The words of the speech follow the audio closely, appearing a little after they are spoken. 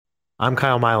I'm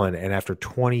Kyle Mylan, and after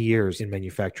 20 years in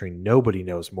manufacturing, nobody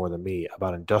knows more than me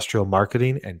about industrial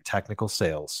marketing and technical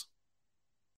sales.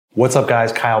 What's up,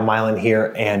 guys? Kyle Mylan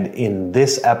here, and in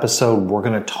this episode, we're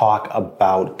going to talk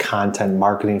about content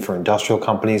marketing for industrial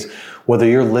companies. Whether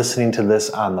you're listening to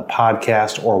this on the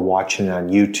podcast or watching it on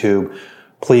YouTube,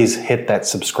 please hit that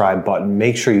subscribe button.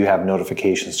 Make sure you have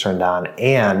notifications turned on,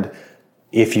 and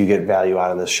if you get value out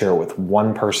of this, share it with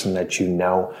one person that you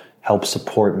know. Help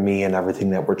support me and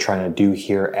everything that we're trying to do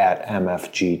here at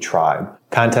MFG Tribe.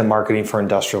 Content marketing for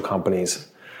industrial companies.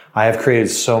 I have created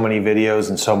so many videos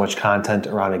and so much content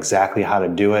around exactly how to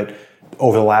do it.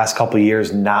 Over the last couple of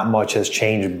years, not much has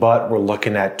changed, but we're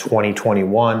looking at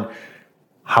 2021.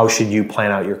 How should you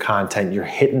plan out your content? You're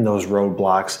hitting those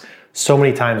roadblocks. So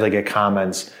many times I get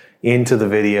comments into the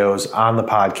videos, on the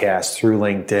podcast, through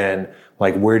LinkedIn,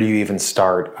 like, where do you even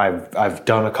start? I've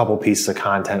done a couple pieces of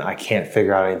content. I can't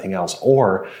figure out anything else.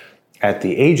 Or at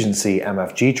the agency,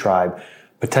 MFG Tribe,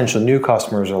 potential new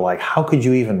customers are like, how could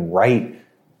you even write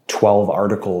 12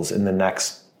 articles in the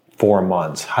next 4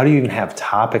 months? How do you even have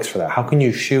topics for that? How can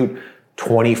you shoot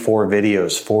 24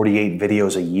 videos, 48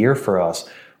 videos a year for us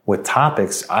with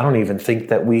topics? I don't even think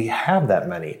that we have that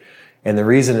many. And the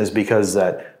reason is because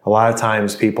that a lot of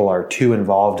times people are too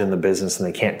involved in the business and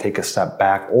they can't take a step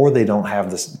back, or they don't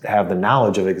have the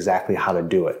knowledge of exactly how to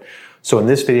do it. So in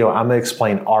this video, I'm going to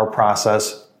explain our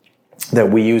process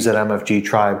that we use at MFG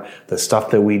Tribe, the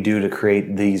stuff that we do to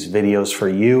create these videos for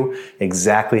you,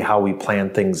 exactly how we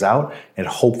plan things out, and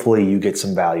hopefully you get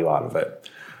some value out of it.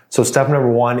 So step number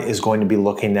one is going to be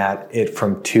looking at it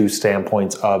from two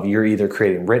standpoints of you're either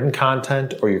creating written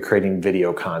content or you're creating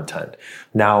video content.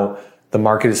 Now, the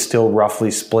market is still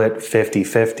roughly split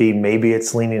 50-50. Maybe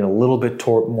it's leaning a little bit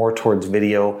more towards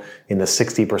video in the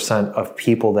 60% of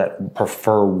people that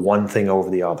prefer one thing over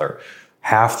the other.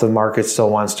 Half the market still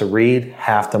wants to read,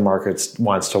 half the market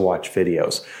wants to watch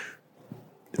videos.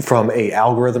 From an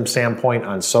algorithm standpoint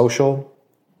on social,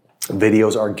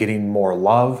 videos are getting more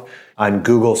love. On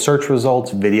Google search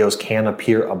results, videos can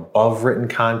appear above written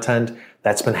content.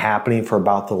 That's been happening for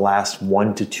about the last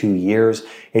 1 to 2 years.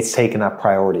 It's taken up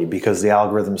priority because the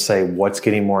algorithms say what's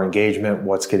getting more engagement,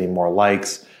 what's getting more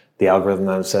likes. The algorithm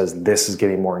then says this is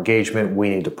getting more engagement. We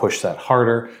need to push that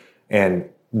harder. And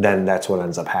then that's what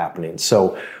ends up happening.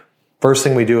 So first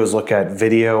thing we do is look at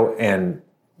video and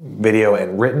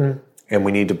written, and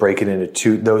we need to break it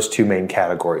into those two main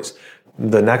categories.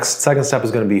 The second step is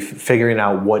going to be figuring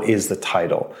out what is the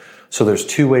title. So there's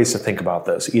two ways to think about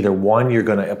this. Either one, you're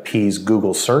going to appease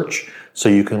Google search. So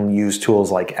you can use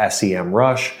tools like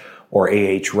SEMrush or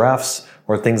Ahrefs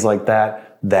or things like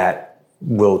that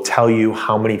will tell you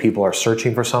how many people are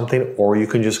searching for something, or you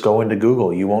can just go into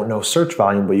Google. You won't know search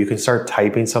volume, but you can start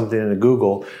typing something into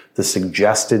Google. The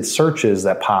suggested searches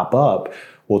that pop up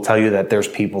will tell you that there's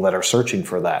people that are searching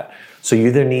for that. So you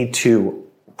either need to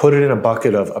put it in a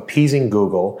bucket of appeasing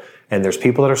Google, and there's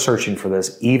people that are searching for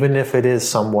this, even if it is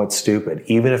somewhat stupid,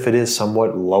 even if it is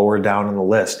somewhat lower down on the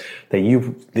list, that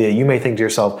you may think to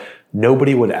yourself,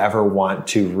 nobody would ever want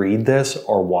to read this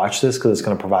or watch this because it's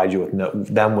going to provide you with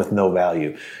no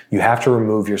value. You have to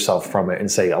remove yourself from it and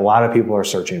say, a lot of people are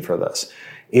searching for this.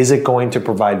 Is it going to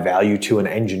provide value to an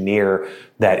engineer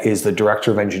that is the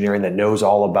director of engineering that knows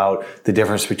all about the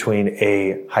difference between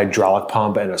a hydraulic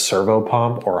pump and a servo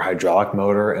pump, or a hydraulic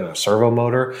motor and a servo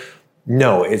motor?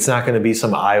 No, it's not going to be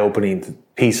some eye-opening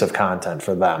piece of content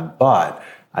for them, but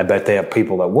I bet they have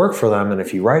people that work for them, and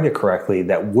if you write it correctly,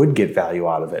 that would get value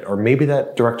out of it. Or maybe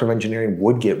that director of engineering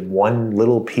would get one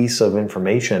little piece of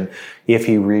information if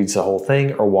he reads the whole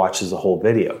thing or watches the whole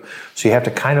video. So you have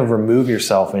to kind of remove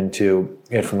yourself into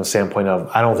it from the standpoint of,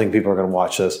 I don't think people are going to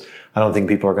watch this. I don't think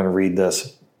people are going to read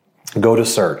this. Go to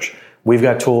search. We've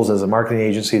got tools as a marketing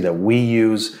agency that we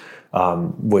use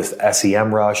with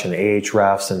SEMrush and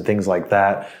Ahrefs and things like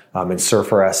that, and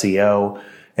Surfer SEO.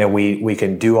 And we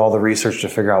can do all the research to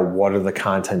figure out what are the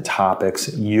content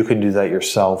topics. You can do that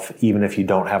yourself, even if you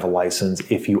don't have a license.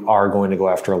 If you are going to go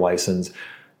after a license,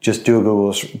 just do a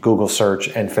Google search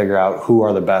and figure out who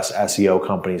are the best SEO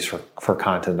companies for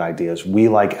content ideas. We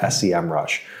like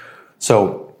SEMrush.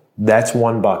 So that's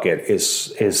one bucket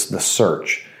is the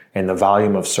search and the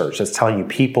volume of search. That's telling you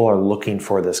people are looking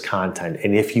for this content.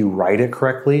 And if you write it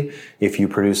correctly, if you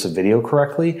produce a video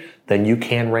correctly, then you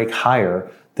can rank higher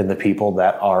than the people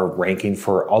that are ranking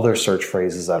for other search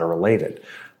phrases that are related.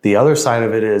 The other side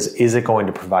of it is it going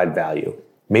to provide value?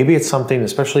 Maybe it's something,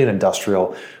 especially in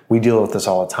industrial, we deal with this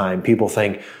all the time. People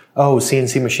think, oh,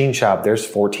 CNC machine shop, there's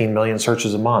 14 million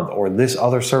searches a month, or this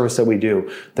other service that we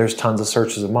do, there's tons of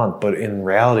searches a month. But in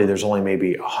reality, there's only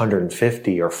maybe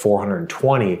 150 or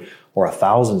 420 or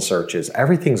 1,000 searches,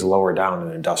 everything's lower down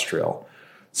in industrial.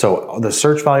 So the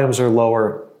search volumes are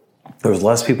lower. There's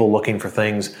less people looking for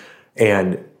things.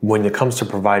 And when it comes to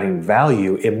providing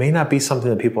value, it may not be something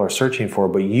that people are searching for,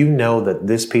 but you know that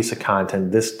this piece of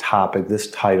content, this topic, this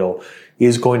title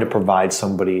is going to provide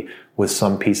somebody with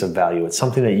some piece of value. It's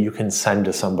something that you can send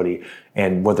to somebody,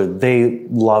 and whether they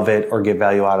love it or get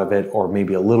value out of it, or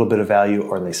maybe a little bit of value,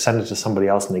 or they send it to somebody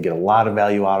else and they get a lot of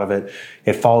value out of it,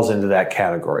 it falls into that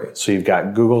category. So you've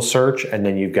got Google search, and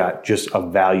then you've got just a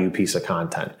value piece of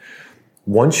content.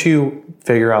 Once you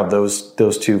figure out those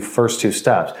first two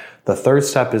steps, the third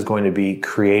step is going to be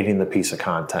creating the piece of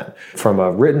content. From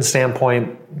a written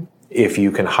standpoint, if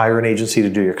you can hire an agency to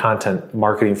do your content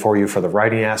marketing for you for the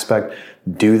writing aspect,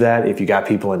 do that. If you got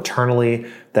people internally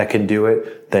that can do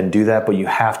it, then do that. But you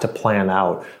have to plan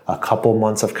out a couple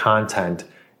months of content,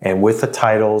 and with the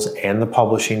titles and the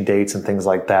publishing dates and things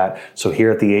like that. So here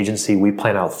at the agency, we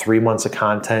plan out 3 months of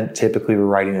content. Typically, we're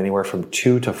writing anywhere from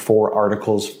 2 to 4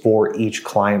 articles for each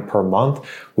client per month.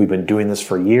 We've been doing this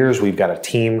for years. We've got a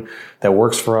team that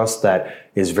works for us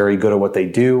that is very good at what they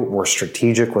do. We're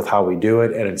strategic with how we do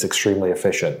it, and it's extremely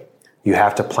efficient. You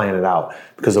have to plan it out,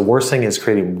 because the worst thing is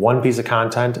creating one piece of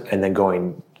content and then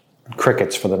going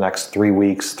crickets for the next 3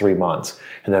 weeks, 3 months.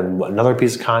 And then another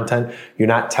piece of content, you're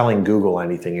not telling Google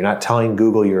anything. You're not telling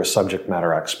Google you're a subject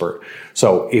matter expert.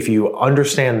 So if you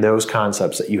understand those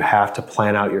concepts, that you have to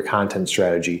plan out your content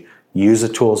strategy, use the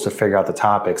tools to figure out the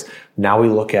topics. Now we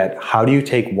look at how do you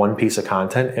take one piece of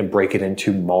content and break it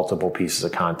into multiple pieces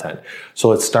of content. So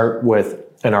let's start with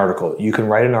an article. You can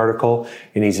write an article.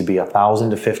 It needs to be 1,000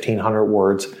 to 1,500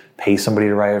 words. Pay somebody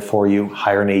to write it for you.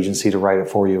 Hire an agency to write it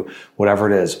for you. Whatever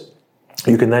it is.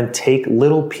 You can then take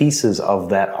little pieces of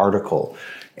that article,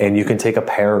 and you can take a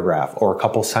paragraph or a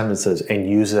couple sentences and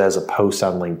use it as a post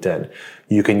on LinkedIn.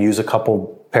 You can use a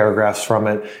couple paragraphs from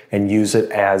it and use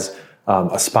it as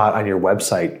a spot on your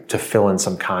website to fill in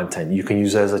some content. You can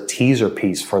use it as a teaser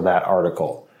piece for that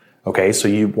article. Okay, so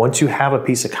once you have a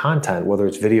piece of content, whether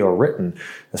it's video or written,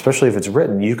 especially if it's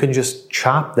written, you can just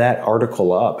chop that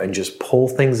article up and just pull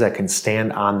things that can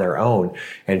stand on their own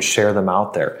and share them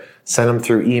out there. Send them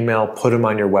through email, put them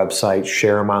on your website,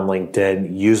 share them on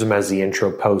LinkedIn, use them as the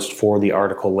intro post for the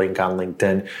article link on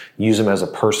LinkedIn, use them as a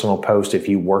personal post. If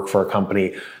you work for a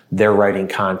company, they're writing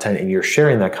content and you're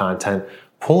sharing that content,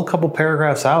 pull a couple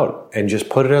paragraphs out and just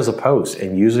put it as a post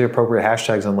and use the appropriate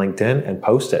hashtags on LinkedIn and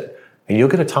post it. And you'll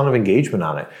get a ton of engagement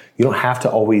on it. You don't have to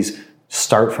always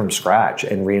start from scratch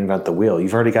and reinvent the wheel.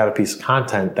 You've already got a piece of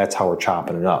content. That's how we're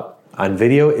chopping it up. On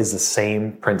video is the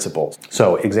same principle.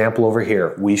 So example over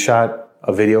here, we shot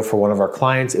a video for one of our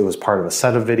clients. It was part of a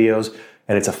set of videos,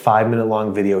 and it's a 5-minute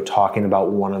long video talking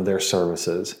about one of their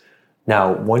services.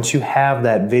 Now, once you have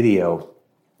that video,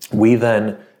 we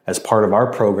then, as part of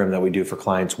our program that we do for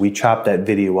clients, we chop that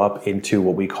video up into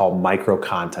what we call micro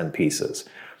content pieces.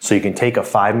 So you can take a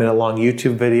 5-minute long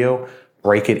YouTube video,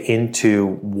 break it into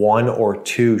 1 or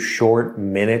 2 short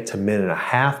minute to minute and a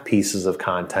half pieces of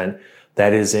content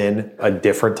that is in a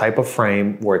different type of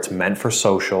frame where it's meant for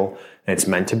social and it's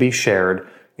meant to be shared,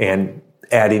 and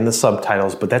adding the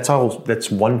subtitles. But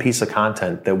that's one piece of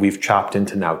content that we've chopped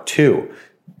into now 2.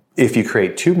 If you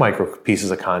create 2 micro pieces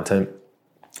of content,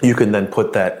 you can then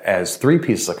put that as 3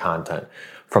 pieces of content.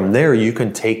 From there, you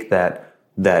can take that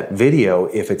video,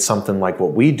 if it's something like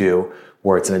what we do,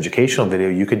 where it's an educational video,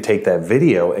 you can take that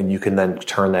video and you can then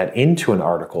turn that into an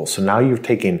article. So now you've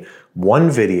taken one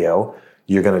video,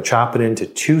 you're going to chop it into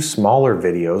 2 smaller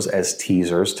videos as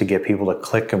teasers to get people to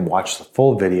click and watch the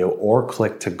full video, or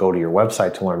click to go to your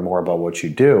website to learn more about what you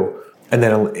do. And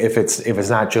then if it's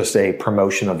not just a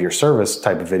promotion of your service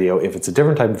type of video, if it's a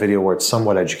different type of video where it's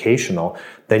somewhat educational,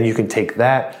 then you can take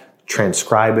that,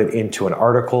 transcribe it into an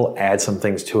article, add some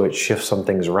things to it, shift some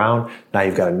things around. Now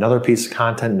you've got another piece of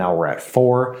content. Now we're at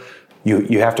 4.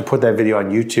 You have to put that video on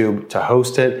YouTube to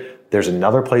host it. There's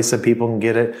another place that people can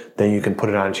get it. Then you can put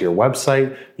it onto your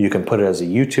website. You can put it as a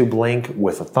YouTube link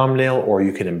with a thumbnail, or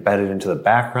you can embed it into the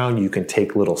background. You can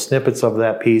take little snippets of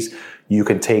that piece. You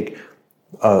can take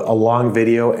a long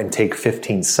video and take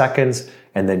 15 seconds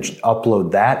and then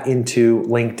upload that into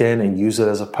LinkedIn and use it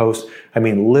as a post. I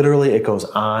mean, literally it goes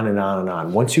on and on and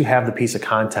on. Once you have the piece of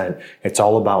content, it's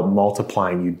all about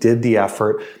multiplying. You did the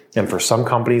effort. And for some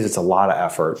companies, it's a lot of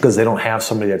effort because they don't have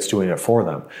somebody that's doing it for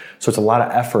them. So it's a lot of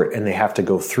effort, and they have to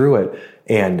go through it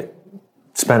and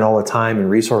spend all the time and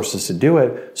resources to do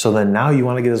it. So then now you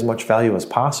want to get as much value as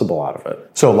possible out of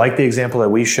it. So like the example that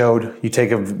we showed, you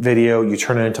take a video, you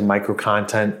turn it into micro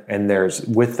content, and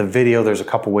with the video, there's a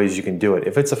couple ways you can do it.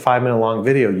 If it's a 5-minute long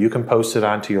video, you can post it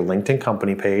onto your LinkedIn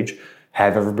company page.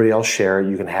 have everybody else share it.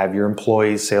 You can have your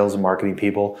employees, sales and marketing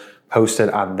people post it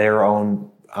on their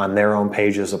own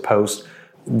page as a post.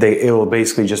 It will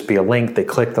basically just be a link. They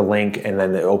click the link and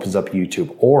then it opens up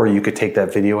YouTube. Or you could take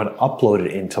that video and upload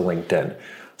it into LinkedIn.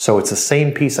 So it's the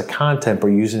same piece of content, but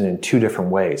using it in two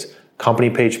different ways. Company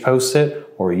page posts it,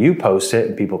 or you post it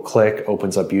and people click,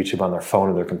 opens up YouTube on their phone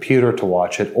or their computer to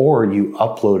watch it, or you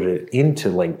upload it into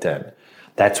LinkedIn.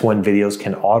 That's when videos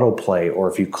can autoplay,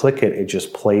 or if you click it, it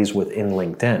just plays within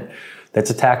LinkedIn. That's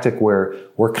a tactic where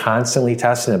we're constantly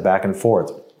testing it back and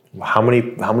forth. How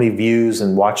many views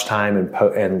and watch time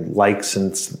and likes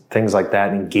and things like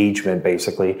that, engagement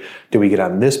basically, do we get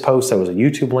on this post that was a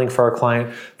YouTube link for our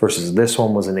client versus this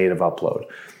one was a native upload?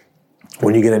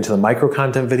 When you get into the micro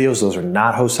content videos, those are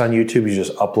not hosted on YouTube. You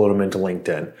just upload them into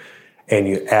LinkedIn and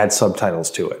you add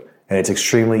subtitles to it. And it's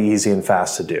extremely easy and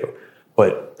fast to do.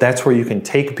 But that's where you can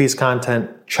take a piece of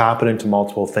content, chop it into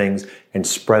multiple things, and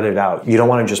spread it out. You don't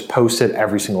want to just post it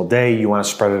every single day. You want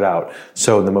to spread it out.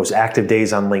 So the most active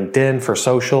days on LinkedIn for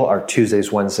social are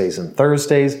Tuesdays, Wednesdays, and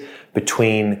Thursdays.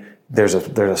 There's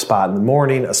a spot in the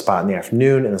morning, a spot in the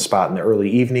afternoon, and a spot in the early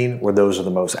evening where those are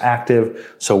the most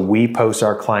active. So we post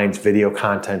our clients' video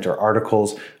content or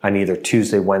articles on either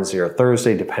Tuesday, Wednesday, or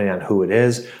Thursday, depending on who it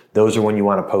is. Those are when you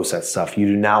want to post that stuff. You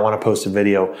do not want to post a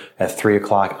video at 3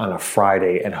 o'clock on a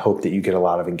Friday and hope that you get a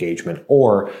lot of engagement.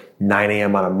 Or 9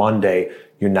 a.m. on a Monday,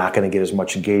 you're not going to get as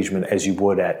much engagement as you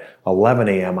would at 11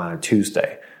 a.m. on a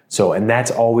Tuesday. So, and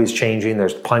that's always changing.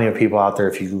 There's plenty of people out there.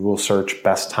 If you Google search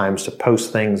best times to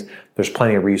post things, there's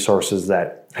plenty of resources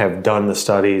that have done the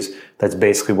studies. That's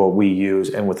basically what we use.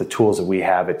 And with the tools that we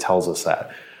have, it tells us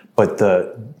that. But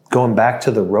going back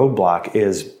to the roadblock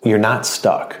is you're not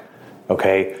stuck.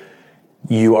 Okay.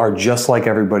 You are just like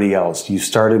everybody else. You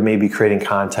started maybe creating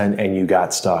content and you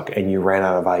got stuck and you ran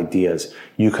out of ideas.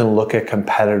 You can look at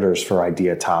competitors for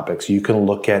idea topics. You can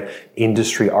look at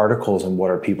industry articles and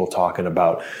what are people talking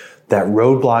about. That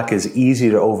roadblock is easy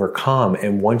to overcome.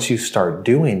 And once you start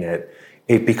doing it,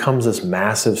 it becomes this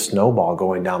massive snowball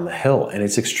going down the hill and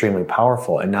it's extremely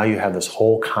powerful. And now you have this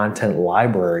whole content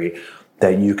library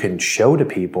that you can show to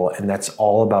people. And that's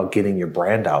all about getting your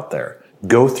brand out there.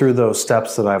 Go through those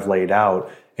steps that I've laid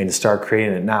out and start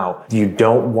creating it now. You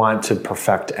don't want to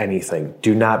perfect anything.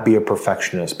 Do not be a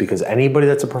perfectionist, because anybody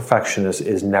that's a perfectionist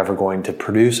is never going to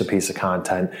produce a piece of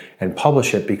content and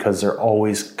publish it because they're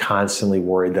always constantly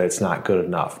worried that it's not good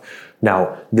enough.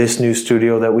 Now, this new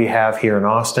studio that we have here in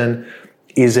Austin,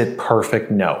 is it perfect?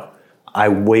 No. I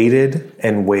waited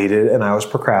and I was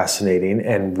procrastinating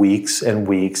and weeks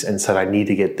and said, I need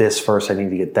to get this first. I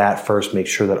need to get that first, make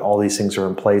sure that all these things are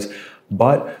in place.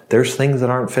 But there's things that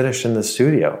aren't finished in the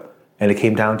studio. And it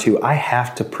came down to, I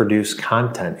have to produce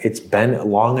content. It's been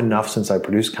long enough since I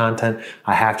produced content.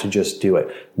 I have to just do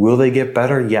it. Will they get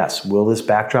better? Yes. Will this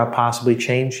backdrop possibly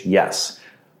change? Yes.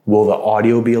 Will the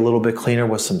audio be a little bit cleaner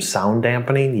with some sound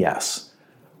dampening? Yes.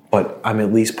 But I'm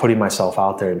at least putting myself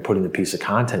out there and putting the piece of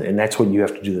content. And that's what you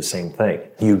have to do the same thing.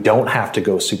 You don't have to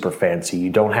go super fancy. You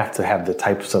don't have to have the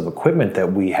types of equipment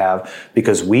that we have,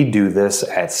 because we do this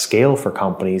at scale for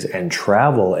companies and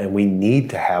travel, and we need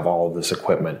to have all of this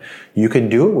equipment. You can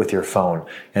do it with your phone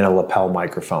and a lapel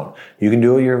microphone. You can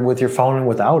do it with your phone and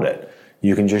without it.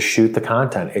 You can just shoot the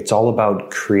content. It's all about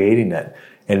creating it.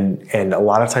 And a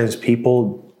lot of times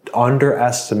people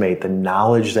underestimate the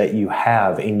knowledge that you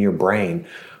have in your brain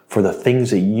for the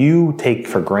things that you take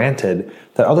for granted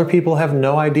that other people have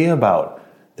no idea about.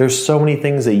 There's so many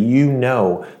things that you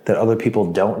know that other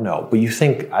people don't know, but you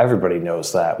think everybody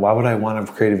knows that. Why would I want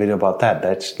to create a video about that?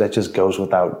 That just goes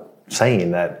without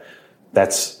saying that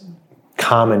that's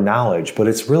common knowledge, but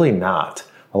it's really not.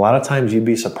 A lot of times you'd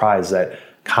be surprised that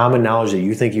common knowledge that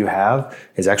you think you have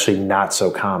is actually not so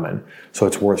common. So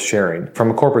it's worth sharing.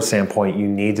 From a corporate standpoint, you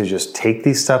need to just take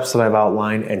these steps that I've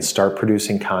outlined and start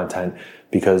producing content,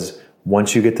 because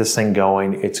once you get this thing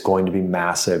going, it's going to be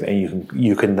massive. And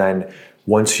you can then,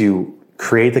 once you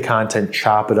create the content,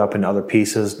 chop it up into other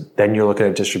pieces, then you're looking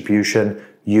at distribution,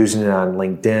 using it on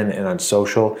LinkedIn and on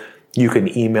social. You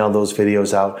can email those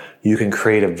videos out. You can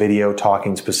create a video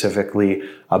talking specifically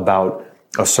about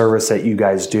a service that you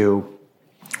guys do,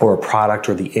 or a product,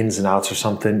 or the ins and outs or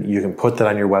something. You can put that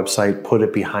on your website, put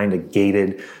it behind a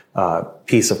gated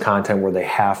piece of content where they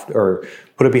have, or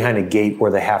put it behind a gate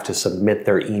where they have to submit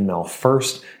their email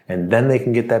first, and then they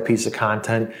can get that piece of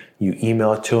content. You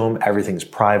email it to them. Everything's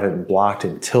private and blocked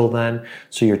until then.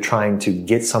 So you're trying to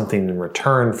get something in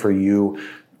return for you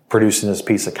producing this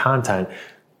piece of content,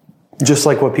 just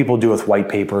like what people do with white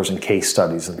papers and case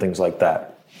studies and things like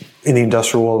that. In the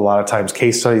industrial world, a lot of times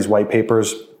case studies, white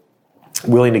papers,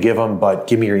 willing to give them, but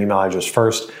give me your email address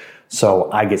first.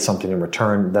 so I get something in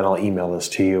return, then I'll email this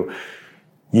to you.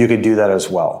 You could do that as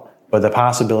well. But the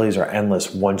possibilities are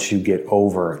endless once you get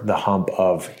over the hump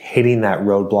of hitting that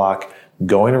roadblock,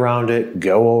 going around it,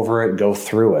 go over it, go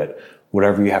through it,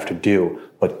 whatever you have to do.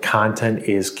 But content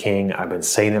is king. I've been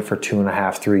saying it for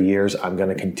 2.5, 3 years. I'm going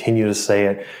to continue to say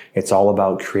it. It's all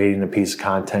about creating a piece of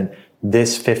content.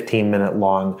 This 15-minute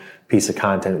long piece of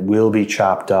content will be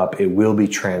chopped up. It will be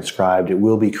transcribed. It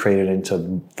will be created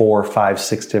into 4, 5,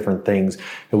 6 different things.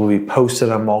 It will be posted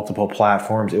on multiple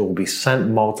platforms. It will be sent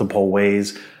multiple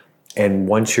ways. And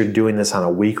once you're doing this on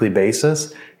a weekly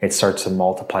basis, it starts to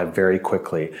multiply very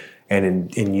quickly.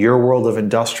 And in your world of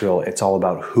industrial, it's all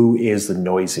about who is the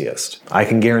noisiest. I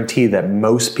can guarantee that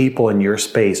most people in your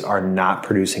space are not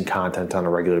producing content on a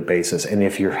regular basis. And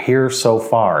if you're here so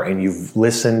far and you've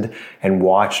listened and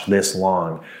watched this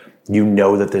long, you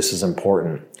know that this is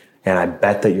important. And I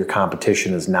bet that your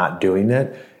competition is not doing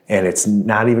it. And it's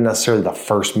not even necessarily the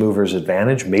first mover's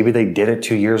advantage. Maybe they did it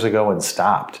 2 years ago and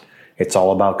stopped. It's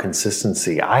all about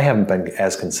consistency. I haven't been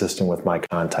as consistent with my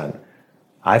content.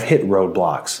 I've hit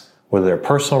roadblocks, whether they're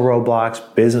personal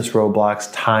roadblocks, business roadblocks,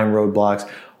 time roadblocks,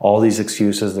 all these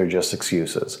excuses, they're just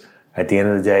excuses. At the end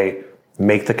of the day,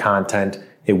 make the content.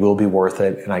 It will be worth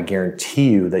it. And I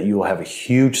guarantee you that you will have a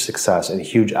huge success and a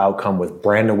huge outcome with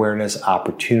brand awareness,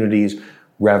 opportunities,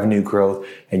 revenue growth,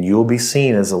 and you'll be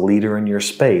seen as a leader in your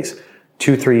space.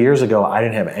 2, 3 years ago, I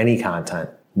didn't have any content.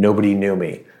 Nobody knew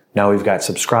me. Now we've got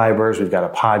subscribers, we've got a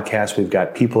podcast, we've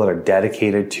got people that are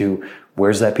dedicated to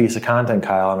where's that piece of content,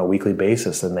 Kyle, on a weekly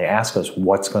basis. And they ask us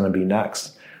what's going to be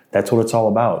next. That's what it's all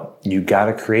about. You got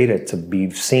to create it to be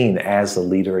seen as the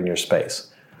leader in your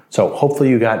space. So hopefully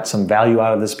you got some value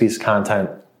out of this piece of content.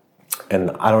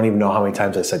 And I don't even know how many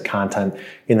times I said content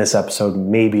in this episode,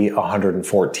 maybe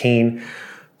 114.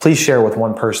 Please share with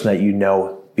one person that you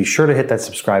know. Be sure to hit that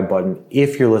subscribe button.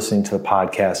 If you're listening to the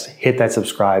podcast, hit that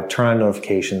subscribe, turn on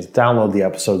notifications, download the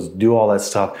episodes, do all that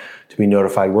stuff to be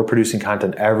notified. We're producing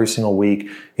content every single week.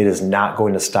 It is not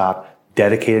going to stop.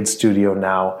 Dedicated studio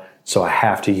now. So I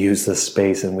have to use this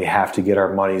space and we have to get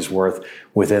our money's worth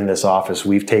within this office.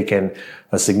 We've taken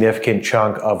a significant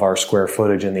chunk of our square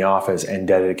footage in the office and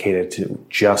dedicated to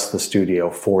just the studio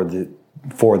for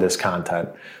this content.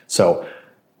 So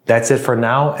that's it for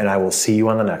now, and I will see you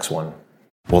on the next one.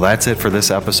 Well, that's it for this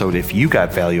episode. If you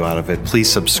got value out of it,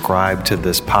 please subscribe to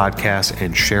this podcast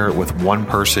and share it with one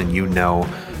person you know.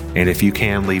 And if you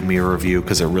can, leave me a review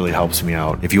because it really helps me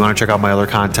out. If you want to check out my other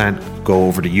content, go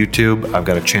over to YouTube. I've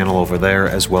got a channel over there,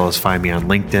 as well as find me on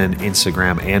LinkedIn,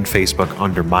 Instagram, and Facebook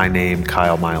under my name,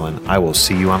 Kyle Mylan. I will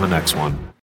see you on the next one.